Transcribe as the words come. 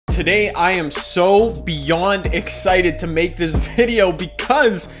today I am so beyond excited to make this video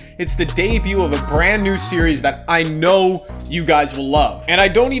because it's the debut of a brand new series that I know you guys will love. And I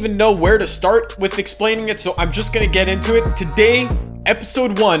don't even know where to start with explaining it, so I'm just gonna get into it. Today,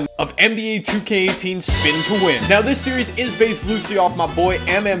 Episode 1 of NBA 2K18 Spin to Win. Now, this series is based loosely off my boy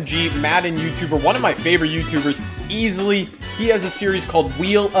MMG, Madden YouTuber, one of my favorite YouTubers, easily. He has a series called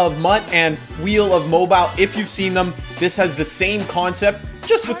Wheel of MUT and Wheel of Mobile. If you've seen them, this has the same concept,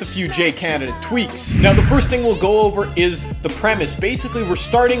 just with a few J Canada tweaks. Now, the first thing we'll go over is the premise. Basically, we're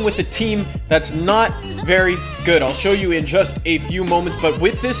starting with a team that's not very good. I'll show you in just a few moments, but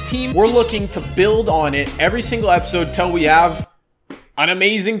with this team, we're looking to build on it every single episode till we have an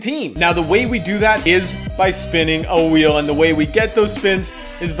amazing team. Now, the way we do that is by spinning a wheel, and the way we get those spins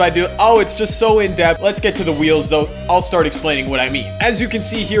is by doing, oh, it's just so in-depth. Let's get to the wheels though. I'll start explaining what I mean. As you can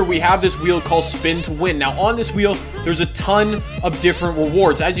see here, we have this wheel called Spin to Win. Now, on this wheel, there's a ton of different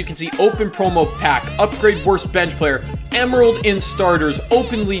rewards. As you can see, open promo pack, upgrade worst bench player, emerald in starters,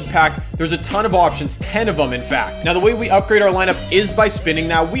 open league pack. There's a ton of options, 10 of them in fact. Now, the way we upgrade our lineup is by spinning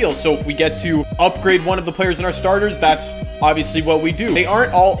that wheel. So if we get to upgrade one of the players in our starters, that's obviously what we do. They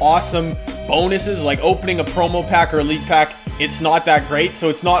aren't all awesome bonuses, like opening a promo pack or a league pack. It's not that great, so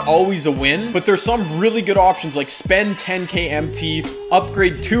it's not always a win, but there's some really good options like spend 10k MT,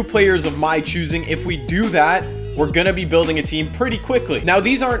 upgrade 2 players of my choosing. If we do that, we're gonna be building a team pretty quickly. Now,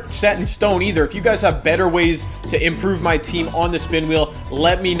 these aren't set in stone either. If you guys have better ways to improve my team on the spin wheel,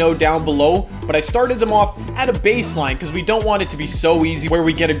 let me know down below. But I started them off at a baseline because we don't want it to be so easy where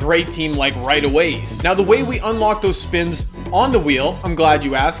we get a great team like right away. Now, the way we unlock those spins on the wheel, I'm glad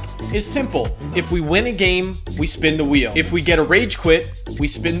you asked, is simple. If we win a game, we spin the wheel. If we get a rage quit, we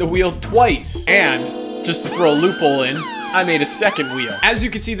spin the wheel twice. And just to throw a loophole in, I made a second wheel. As you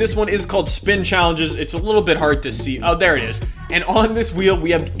can see, this one is called Spin Challenges. It's a little bit hard to see. Oh, there it is. And on this wheel,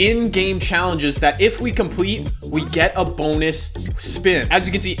 we have in-game challenges that if we complete, we get a bonus spin. As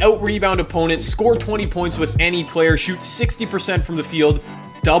you can see, out-rebound opponents, score 20 points with any player, shoot 60% from the field,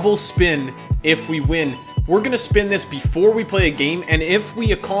 double spin if we win. We're gonna spin this before we play a game, and if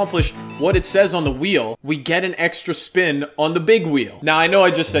we accomplish what it says on the wheel, we get an extra spin on the big wheel. Now, I know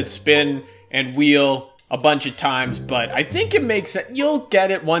I just said spin and wheel a bunch of times, but I think it makes sense. You'll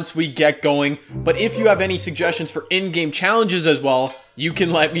get it once we get going. But if you have any suggestions for in-game challenges as well, you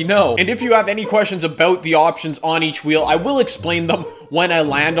can let me know. And if you have any questions about the options on each wheel, I will explain them when I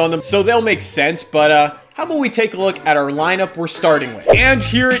land on them, so they'll make sense. But how about we take a look at our lineup we're starting with? And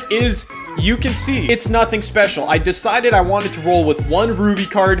here it is. You can see it's nothing special. I decided I wanted to roll with one Ruby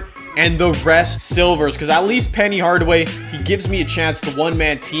card and the rest silvers, because at least Penny Hardaway, he gives me a chance to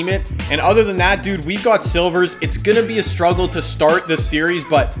one-man team it. And other than that, dude, we've got silvers. It's gonna be a struggle to start this series,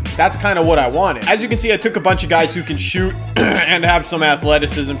 but that's kind of what I wanted. As you can see, I took a bunch of guys who can shoot and have some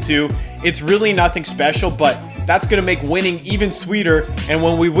athleticism too. It's really nothing special, but that's gonna make winning even sweeter. And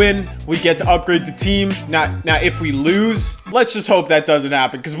when we win, we get to upgrade the team. Now if we lose, let's just hope that doesn't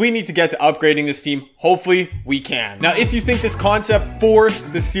happen, because we need to get to upgrading this team. Hopefully we can. Now, if you think this concept for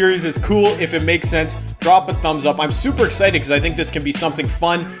this series is cool, if it makes sense, drop a thumbs up. I'm super excited because I think this can be something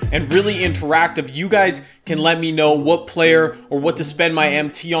fun and really interactive. You guys can let me know what player or what to spend my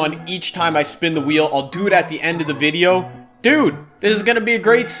MT on each time I spin the wheel. I'll do it at the end of the video. Dude, this is gonna be a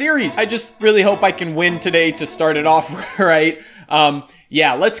great series. I just really hope I can win today to start it off right.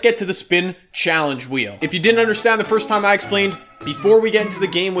 Yeah, let's get to the spin challenge wheel. If you didn't understand the first time I explained, before we get into the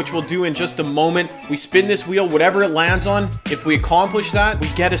game, which we'll do in just a moment, we spin this wheel, whatever it lands on. If we accomplish that, we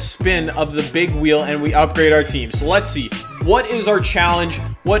get a spin of the big wheel and we upgrade our team. So let's see, what is our challenge?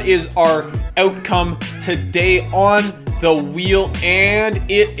 What is our outcome today on the wheel? And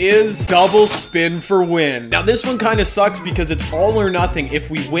it is double spin for win. Now, this one kind of sucks because it's all or nothing. If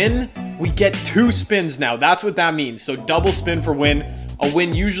we win, we get 2 spins now. That's what that means. So double spin for win. A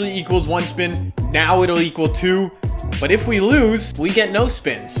win usually equals 1 spin. Now it'll equal 2. But if we lose, we get no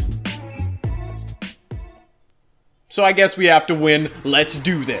spins. So I guess we have to win. Let's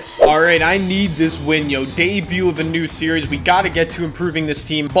do this. All right, I need this win, yo. Debut of a new series. We got to get to improving this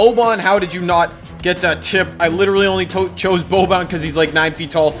team. Boban, how did you not get that tip? I literally only chose Boban because he's like 9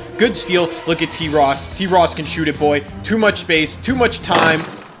 feet tall. Good steal. Look at T-Ross. T-Ross can shoot it, boy. Too much space. Too much time.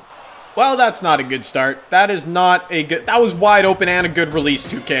 Well, that's not a good start. That is not a good... That was wide open and a good release,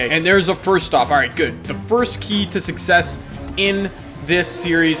 2K. And there's a first stop. All right, good. The first key to success in this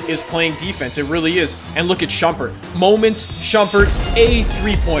series is playing defense. It really is. And look at Shumpert. Moments, Shumpert, a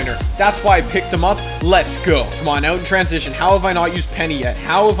three-pointer. That's why I picked him up. Let's go. Come on, out in transition. How have I not used Penny yet?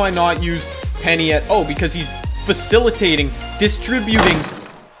 How have I not used Penny yet? Oh, because he's facilitating, distributing.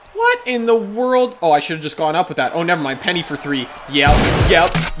 What in the world? Oh, I should have just gone up with that. Oh, never mind. Penny for 3. Yep.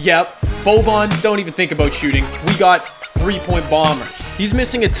 Boban, don't even think about shooting. We got 3-point bombers. He's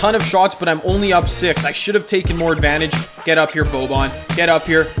missing a ton of shots, but I'm only up 6. I should have taken more advantage. Get up here, Boban. Get up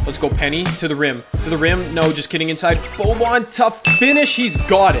here. Let's go, Penny. To the rim. To the rim. No, just kidding. Inside. Boban to finish. He's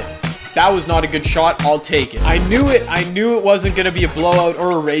got it. That was not a good shot. I'll take it. I knew it. I knew it wasn't going to be a blowout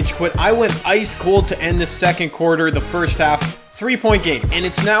or a rage quit. I went ice cold to end the second quarter, the first half. 3-point game. And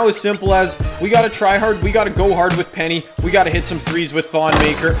it's now as simple as we got to try hard. We got to go hard with Penny. We got to hit some threes with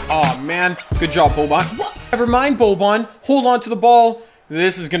Thonmaker. Oh, man. Good job, Boban. What? Never mind, Boban. Hold on to the ball.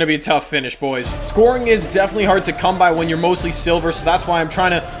 This is going to be a tough finish, boys. Scoring is definitely hard to come by when you're mostly silver, so that's why I'm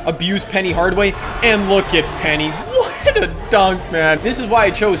trying to abuse Penny Hardaway. And look at Penny. What a dunk, man. This is why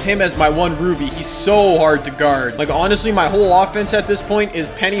I chose him as my one Ruby. He's so hard to guard. Like, honestly, my whole offense at this point is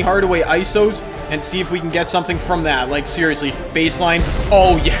Penny Hardaway ISOs and see if we can get something from that. Like, seriously, baseline.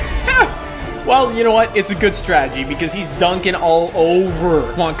 Oh, yeah. Well, you know what? It's a good strategy because he's dunking all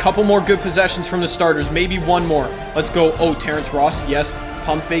over. Come on, a couple more good possessions from the starters. Maybe one more. Let's go. Oh, Terrence Ross. Yes.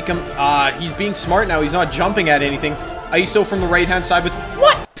 Pump fake him. He's being smart now. He's not jumping at anything. ISO from the right-hand side with...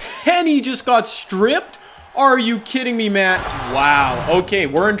 What? Penny just got stripped? Are you kidding me, man? Wow. Okay,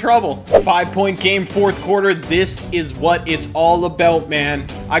 we're in trouble. 5-point game, fourth quarter. This is what it's all about, man.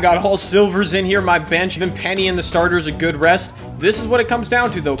 I got all silvers in here. My bench, even Penny and the starters, a good rest. This is what it comes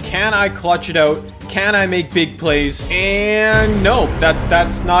down to, though. Can I clutch it out? Can I make big plays? And no,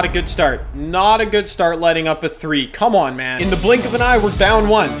 that's not a good start. Not a good start letting up a 3. Come on, man. In the blink of an eye, we're down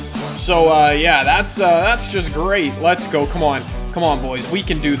 1. So, yeah, that's just great. Let's go. Come on. Come on, boys. We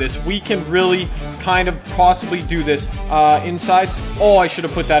can do this. We can really kind of possibly do this. Inside. Oh, I should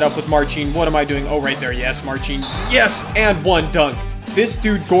have put that up with Marcin. What am I doing? Oh, right there. Yes, Marcin. Yes, and 1 dunk. This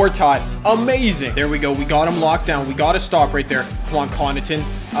dude, Gortat, amazing. There we go. We got him locked down. We got to stop right there. Come on, Connaughton.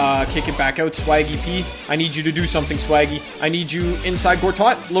 Kick it back out. Swaggy P. I need you to do something, Swaggy. I need you inside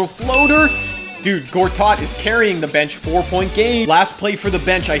Gortat. Little floater. Dude, Gortat is carrying the bench. 4-point game. Last play for the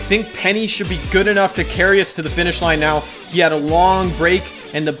bench. I think Penny should be good enough to carry us to the finish line now. He had a long break,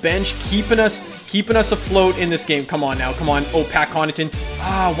 and the bench keeping us afloat in this game. Come on now. Come on. Oh, Pat Connaughton.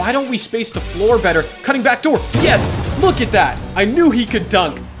 Why don't we space the floor better? Cutting back door. Yes! Look at that. I knew he could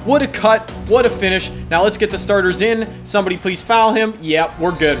dunk. What a cut. What a finish. Now let's get the starters in. Somebody please foul him. Yep,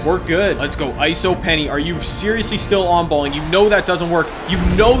 we're good. We're good. Let's go. ISO Penny. Are you seriously still on balling? You know that doesn't work. You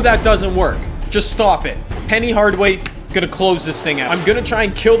know that doesn't work. Just stop it. Penny Hardaway gonna close this thing out. I'm gonna try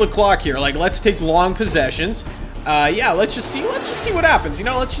and kill the clock here. Like, let's take long possessions. Yeah, let's just see what happens. You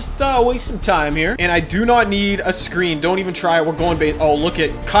know, let's just waste some time here. And I do not need a screen. Don't even try it. We're going base. Oh, look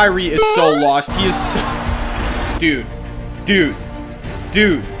at Kyrie is so lost. He is so... Dude.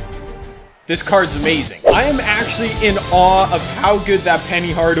 This card's amazing. I am actually in awe of how good that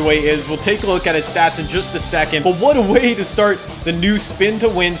Penny Hardaway is. We'll take a look at his stats in just a second. But what a way to start the new Spin to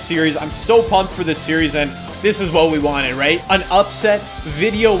Win series. I'm so pumped for this series, and this is what we wanted, right? An upset,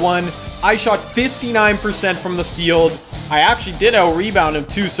 video 1. I shot 59% from the field. I actually did out-rebound him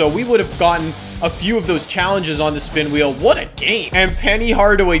too, so we would have gotten a few of those challenges on the spin wheel. What a game. And Penny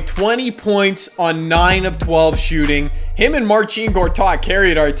Hardaway, 20 points on 9 of 12 shooting. Him and Marcin Gortat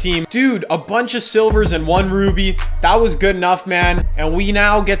carried our team. Dude, a bunch of silvers and 1 ruby. That was good enough, man. And we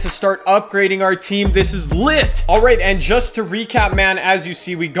now get to start upgrading our team. This is lit. All right, and just to recap, man, as you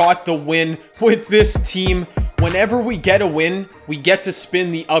see, we got the win with this team. Whenever we get a win, we get to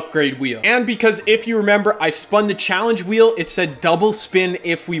spin the upgrade wheel. And because if you remember, I spun the challenge wheel, it said double spin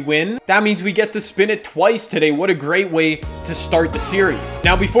if we win. That means we get to spin it twice today. What a great way to start the series.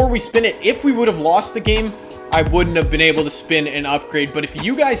 Now, before we spin it, if we would have lost the game, I wouldn't have been able to spin an upgrade. But if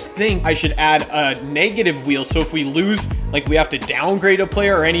you guys think I should add a negative wheel, so if we lose, like we have to downgrade a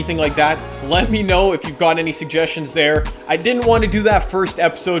player or anything like that, let me know if you've got any suggestions there. I didn't want to do that first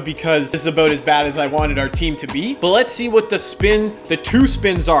episode because this is about as bad as I wanted our team to be. But let's see what the 2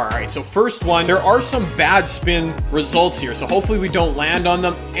 spins are. All right, so first one, there are some bad spin results here, so hopefully we don't land on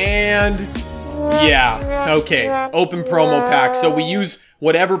them. And yeah, okay, open promo pack. So we use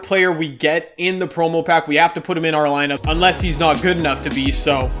whatever player we get in the promo pack. We have to put him in our lineup unless he's not good enough to be,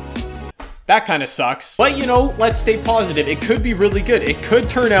 so that kind of sucks. But, you know, let's stay positive. It could be really good. It could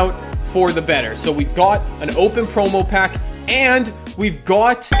turn out for the better. So we've got an open promo pack, and we've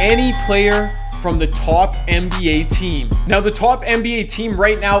got any player from the top NBA team. Now, the top NBA team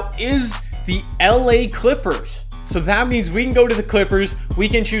right now is the LA Clippers. So that means we can go to the Clippers. We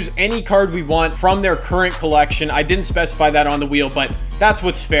can choose any card we want from their current collection. I didn't specify that on the wheel, but that's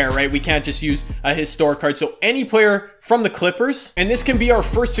what's fair, right? We can't just use a historic card. So any player from the Clippers, and this can be our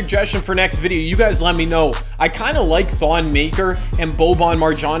first suggestion for next video. You guys let me know. I kind of like Thon Maker and Boban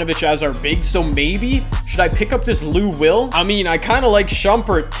Marjanovic as our big, so maybe should I pick up this Lou Will? I mean, I kind of like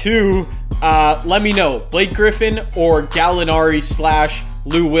Shumpert too. Let me know. Blake Griffin or Gallinari slash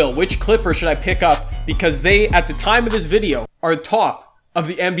Lou Will. Which Clipper should I pick up? Because they, at the time of this video, are top of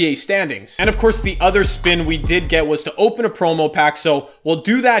the NBA standings. And of course, the other spin we did get was to open a promo pack. So we'll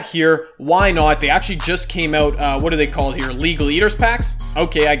do that here. Why not? They actually just came out, what are they called here? League Leaders packs?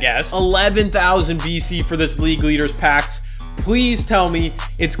 Okay, I guess. 11,000 VC for this League Leaders packs. Please tell me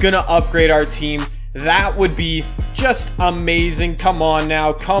it's gonna upgrade our team. That would be just amazing. Come on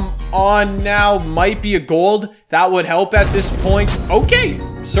now. Come on now. Might be a gold. That would help at this point. Okay.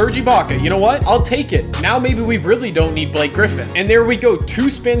 Serge Ibaka. You know what? I'll take it. Now maybe we really don't need Blake Griffin. And there we go. 2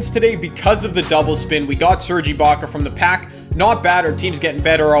 spins today because of the double spin. We got Serge Ibaka from the pack. Not bad. Our team's getting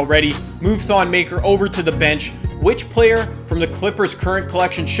better already. Move Thon Maker over to the bench. Which player from the Clippers' current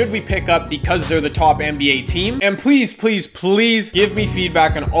collection should we pick up because they're the top NBA team? And please, please, please give me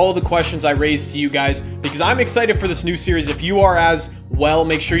feedback on all the questions I raised to you guys, because I'm excited for this new series. If you are as well,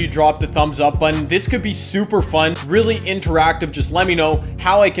 make sure you drop the thumbs up button. This could be super fun, really interactive. Just let me know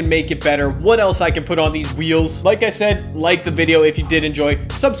how I can make it better, what else I can put on these wheels. Like I said, like the video if you did enjoy,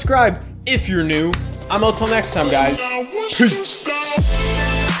 subscribe if you're new. I'm out till next time, guys. Peace.